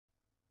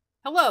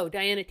Hello,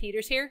 Diana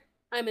Teeters here.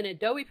 I'm in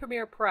Adobe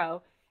Premiere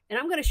Pro, and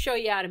I'm going to show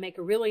you how to make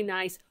a really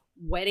nice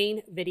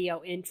wedding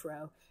video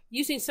intro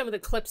using some of the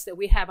clips that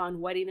we have on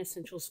Wedding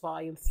Essentials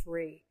Volume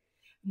 3.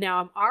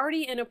 Now, I'm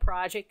already in a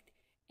project,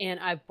 and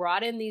I've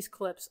brought in these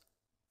clips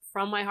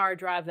from my hard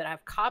drive that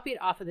I've copied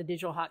off of the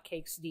Digital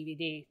Hotcakes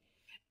DVD.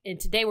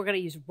 And today we're going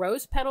to use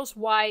Rose Petals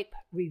Wipe,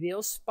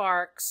 Reveal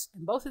Sparks,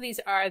 and both of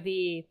these are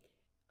the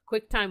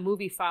QuickTime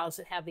movie files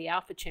that have the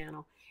alpha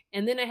channel.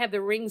 And then I have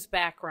the rings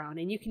background,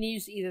 and you can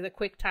use either the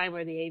QuickTime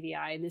or the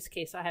AVI. In this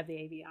case, I have the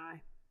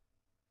AVI.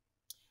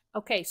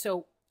 Okay,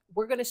 so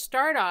we're going to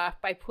start off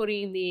by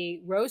putting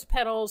the Rose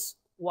Petals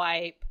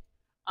Wipe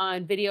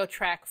on video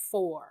track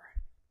 4.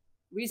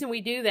 The reason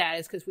we do that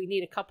is because we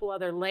need a couple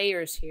other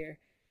layers here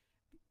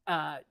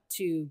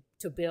to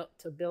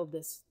build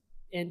this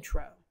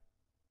intro.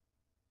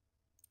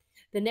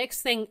 The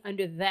next thing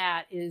under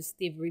that is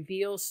the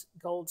Reveals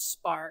Gold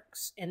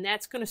Sparks, and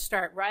that's going to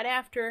start right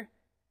after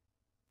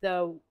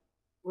the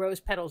Rose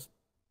Petals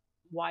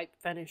Wipe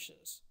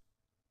finishes.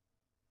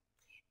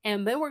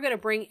 And then we're going to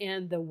bring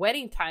in the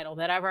wedding title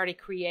that I've already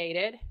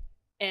created,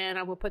 and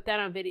I'm going to put that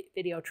on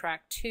video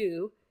track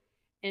 2.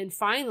 And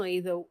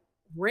finally, the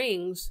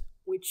rings,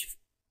 which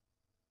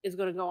is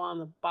going to go on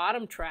the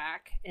bottom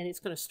track, and it's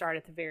going to start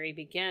at the very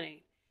beginning.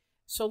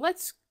 So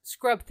let's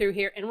scrub through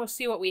here, and we'll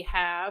see what we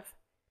have.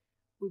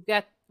 We've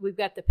got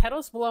the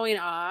petals blowing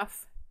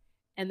off,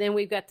 and then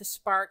we've got the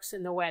sparks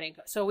in the wedding.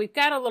 So we've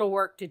got a little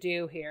work to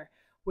do here.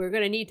 We're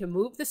going to need to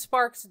move the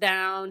sparks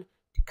down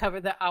to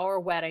cover our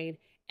wedding,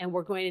 and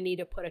we're going to need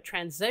to put a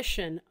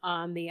transition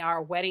on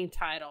our wedding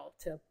title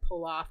to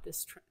pull off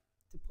this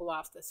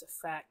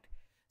effect.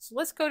 So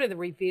let's go to the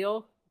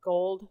Reveal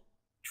Gold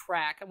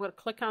track. I'm going to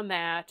click on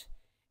that,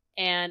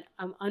 and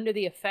I'm under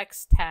the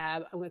Effects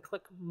tab. I'm going to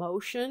click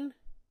Motion,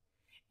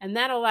 and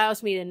that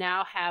allows me to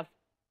now have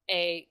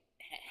a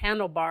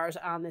handlebars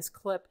on this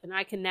clip, and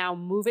I can now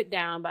move it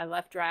down by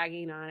left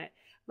dragging on it.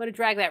 I'm going to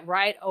drag that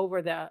right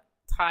over the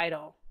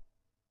title,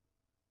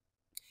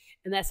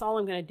 and that's all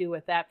I'm going to do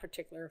with that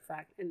particular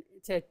effect. And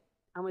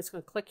I'm just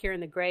going to click here in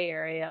the gray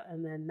area,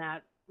 and then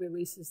that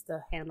releases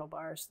the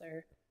handlebars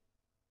there.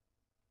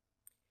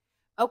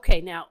 Okay,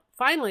 now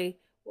finally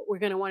what we're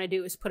going to want to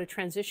do is put a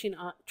transition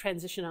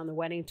on the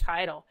wedding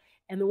title,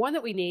 and the one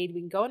that we need, we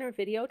can go under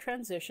Video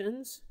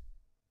Transitions,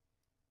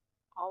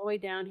 all the way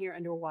down here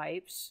under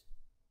Wipes,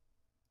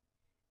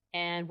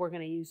 and we're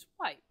going to use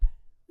Wipe.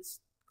 Just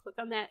click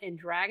on that and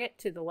drag it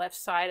to the left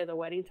side of the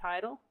wedding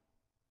title.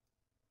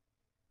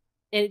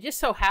 And it just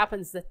so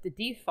happens that the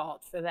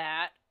default for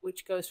that,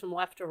 which goes from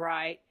left to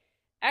right,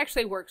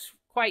 actually works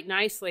quite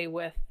nicely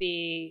with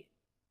the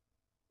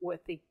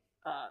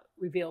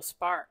Reveal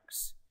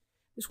Sparks.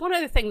 There's one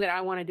other thing that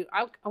I want to do.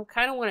 I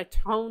kind of want to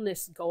tone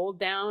this gold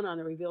down on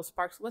the Reveal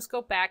Sparks. Let's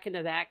go back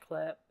into that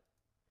clip.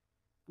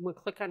 I'm going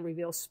to click on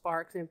Reveal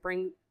Sparks, and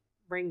it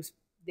brings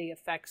the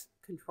effects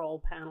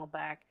control panel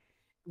back.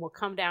 And we'll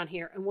come down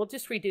here, and we'll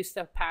just reduce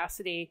the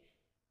opacity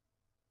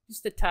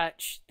just a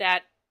touch.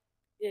 That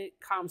it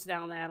calms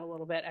down that a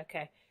little bit.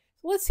 Okay,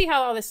 so let's see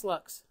how all this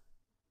looks.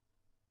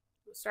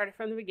 We'll start it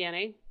from the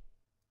beginning.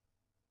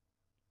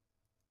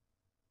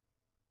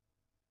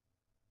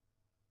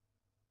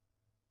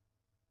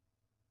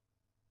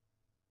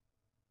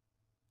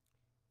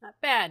 Not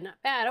bad, not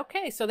bad.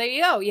 Okay, so there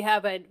you go. You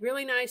have a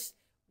really nice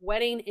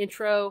wedding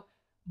intro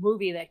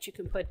movie that you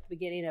can put at the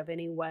beginning of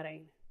any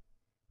wedding.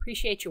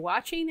 Appreciate you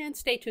watching, and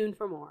stay tuned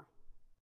for more.